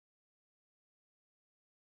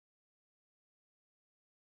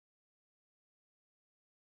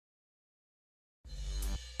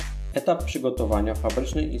Etap przygotowania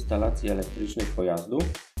fabrycznej instalacji elektrycznej pojazdu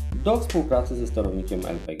do współpracy ze sterownikiem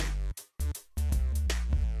LPG.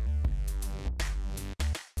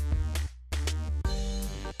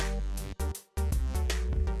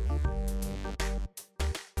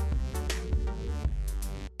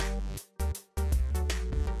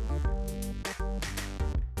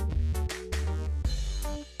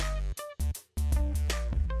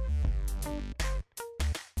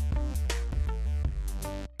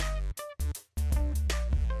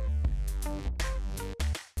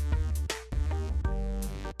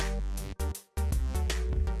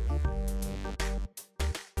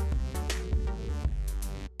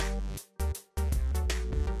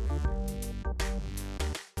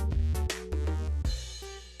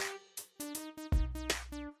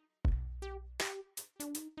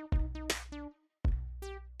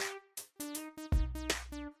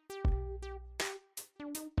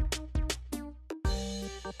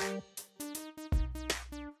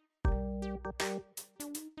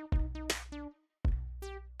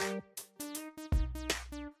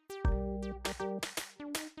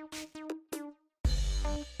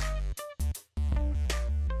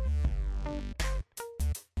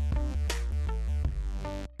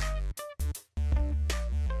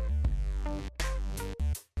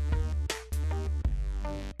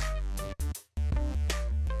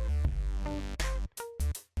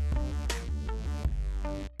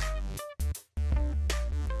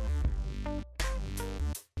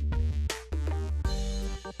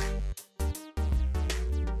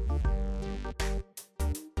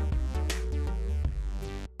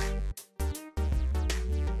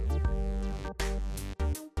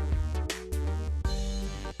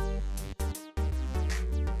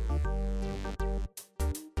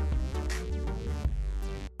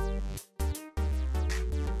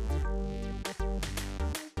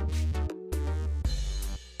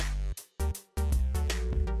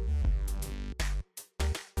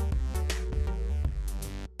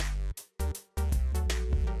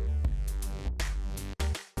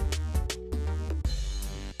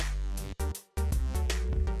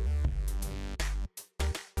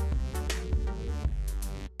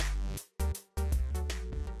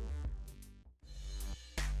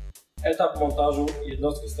 Etap montażu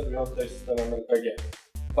jednostki sterującej systemem LPG.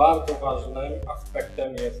 Bardzo ważnym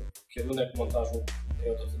aspektem jest kierunek montażu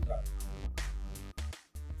tej oto centrali.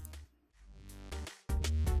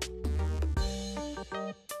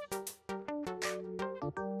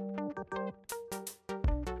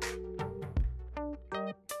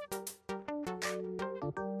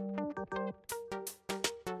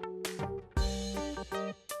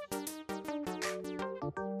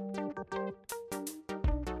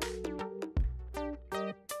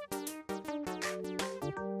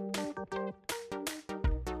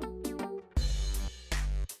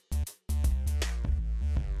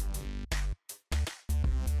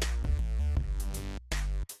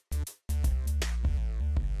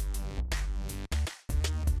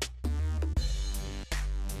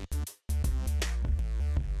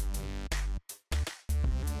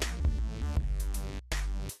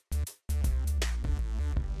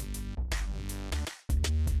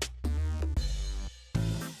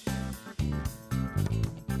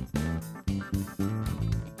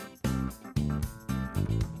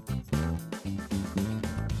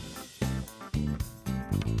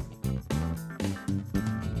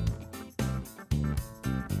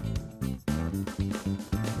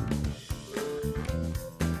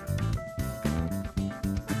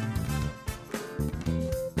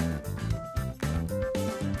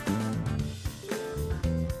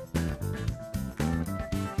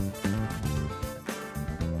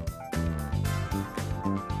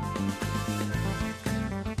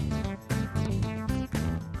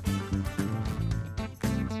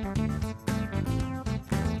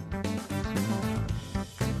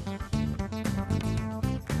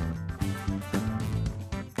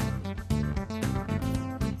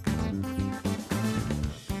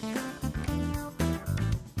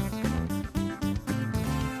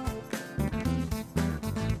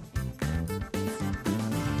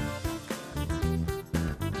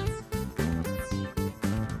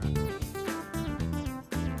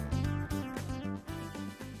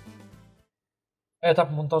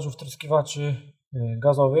 Etap montażu wtryskiwaczy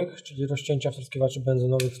gazowych, czyli rozcięcia wtryskiwaczy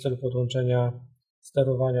benzynowych w celu podłączenia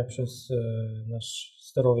sterowania przez nasz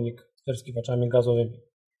sterownik wtryskiwaczami gazowymi.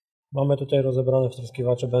 Mamy tutaj rozebrane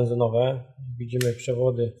wtryskiwacze benzynowe. Widzimy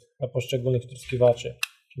przewody dla poszczególnych wtryskiwaczy,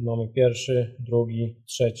 czyli mamy pierwszy, drugi,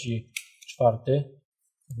 trzeci, czwarty.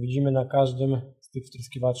 Widzimy, na każdym z tych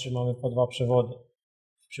wtryskiwaczy mamy po dwa przewody.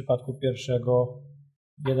 W przypadku pierwszego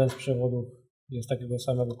jeden z przewodów jest takiego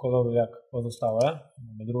samego koloru jak pozostałe.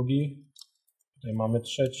 Mamy drugi, tutaj mamy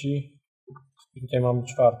trzeci i tutaj mamy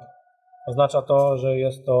czwarty. Oznacza to, że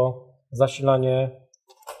jest to zasilanie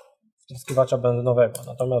wtryskiwacza benzynowego.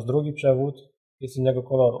 Natomiast drugi przewód jest innego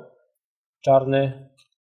koloru. Czarny,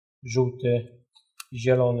 żółty,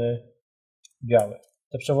 zielony, biały.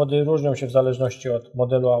 Te przewody różnią się w zależności od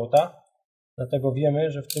modelu auta, dlatego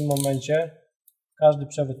wiemy, że w tym momencie każdy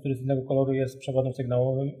przewód, który jest innego koloru, jest przewodem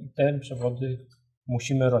sygnałowym i te przewody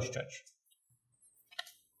musimy rozciąć.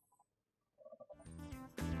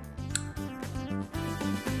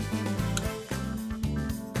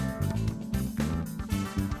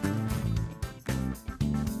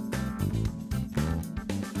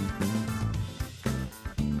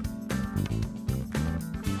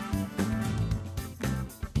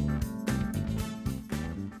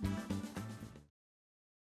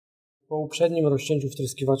 Po uprzednim rozcięciu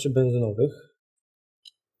wtryskiwaczy benzynowych,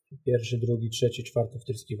 pierwszy, drugi, trzeci, czwarty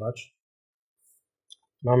wtryskiwacz,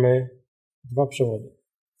 mamy dwa przewody.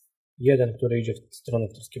 Jeden, który idzie w stronę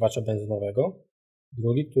wtryskiwacza benzynowego,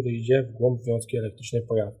 drugi, który idzie w głąb wiązki elektrycznej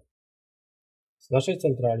pojazdu. Z naszej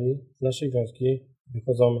centrali, z naszej wiązki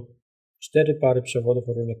wychodzą 4 pary przewodów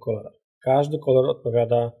o różnych kolorach. Każdy kolor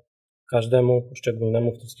odpowiada każdemu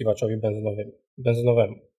poszczególnemu wtryskiwaczowi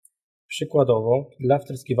benzynowemu. Przykładowo, dla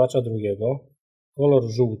wtryskiwacza drugiego kolor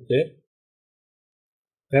żółty,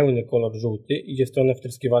 pełny kolor żółty idzie w stronę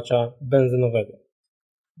wtryskiwacza benzynowego.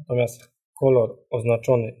 Natomiast kolor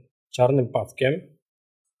oznaczony czarnym paskiem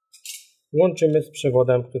łączymy z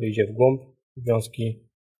przewodem, który idzie w głąb wiązki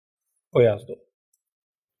pojazdu.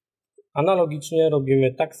 Analogicznie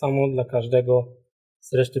robimy tak samo dla każdego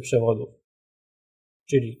z reszty przewodów.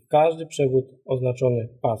 Czyli każdy przewód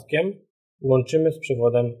oznaczony paskiem łączymy z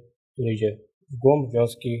przewodem, który idzie w głąb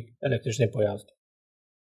wiązki elektrycznej pojazdu.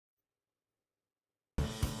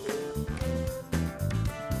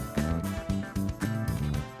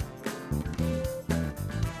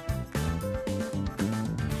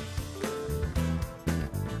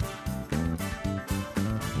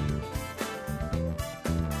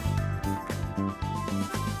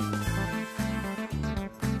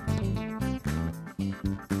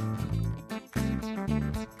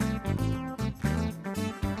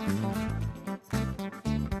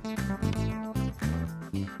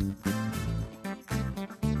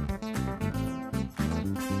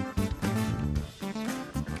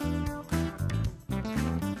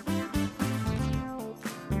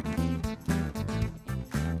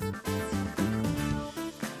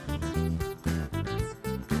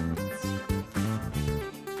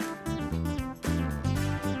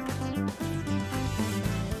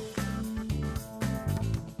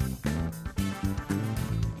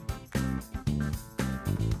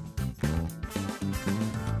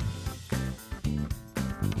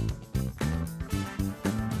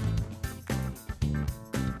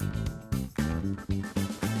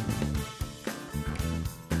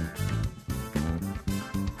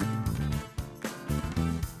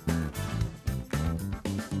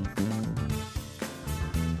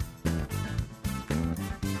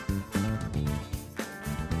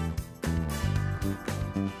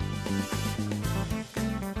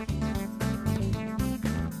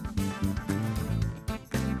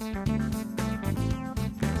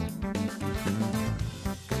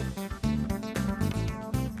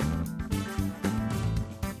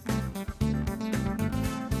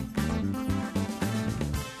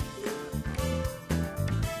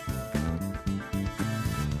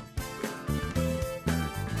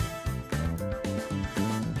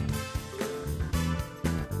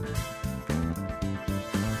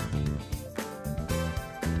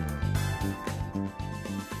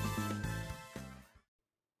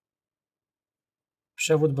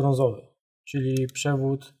 Przewód brązowy, czyli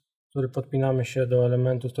przewód, który podpinamy się do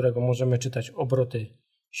elementu, z którego możemy czytać obroty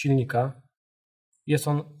silnika. Jest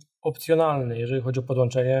on opcjonalny, jeżeli chodzi o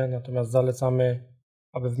podłączenie, natomiast zalecamy,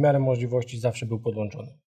 aby w miarę możliwości zawsze był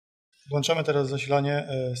podłączony. Włączamy teraz zasilanie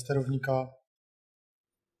sterownika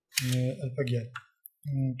LPG.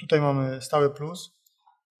 Tutaj mamy stały plus.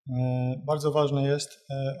 Bardzo ważne jest,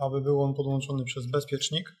 aby był on podłączony przez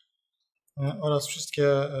bezpiecznik oraz wszystkie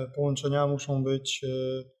połączenia muszą być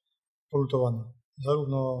polutowane.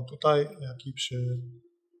 Zarówno tutaj, jak i przy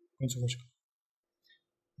końcóweczkach.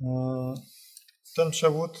 Ten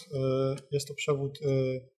przewód jest to przewód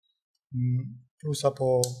plusa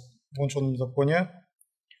po włączonym zapłonie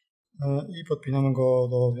i podpinamy go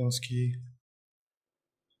do wiązki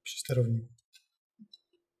przy sterowniku.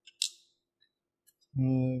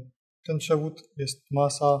 Ten przewód jest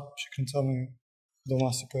masa, przykręcamy do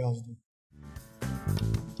masy pojazdu.